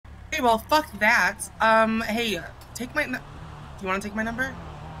Okay, well, fuck that. Hey, take my. Do you want to take my number?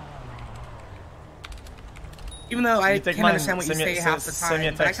 Even though I can't understand what you say half the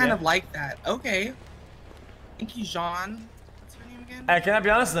time, but I kind of like that. Okay. Thank you, Jean. What's your name again? Hey, can I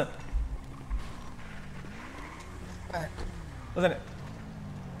be honest? What? Listen,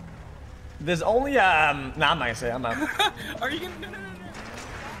 there's only nah, I'm not gonna say. I'm not. Are you gonna? No.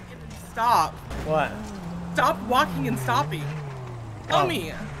 Stop. What? Stop walking and stopping. Tell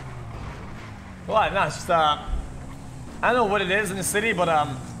me. What? No, it's just I don't know what it is in the city, but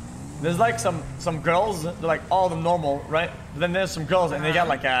there's like some girls. They're like all the normal, right? But then there's some girls and they got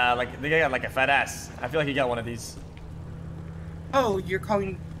like a fat ass. I feel like you got one of these. Oh, you're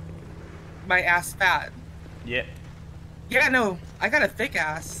calling my ass fat? Yeah. Yeah, no, I got a thick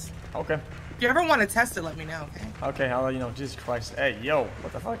ass. Okay. If you ever want to test it, let me know, okay? Okay, I'll let you know. Jesus Christ. Hey, yo,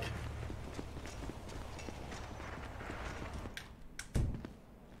 what the fuck?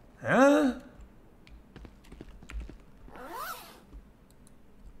 Huh?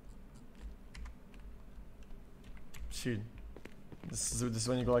 Shoot. This is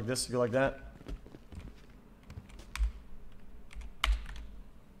when you go like this, you go like that.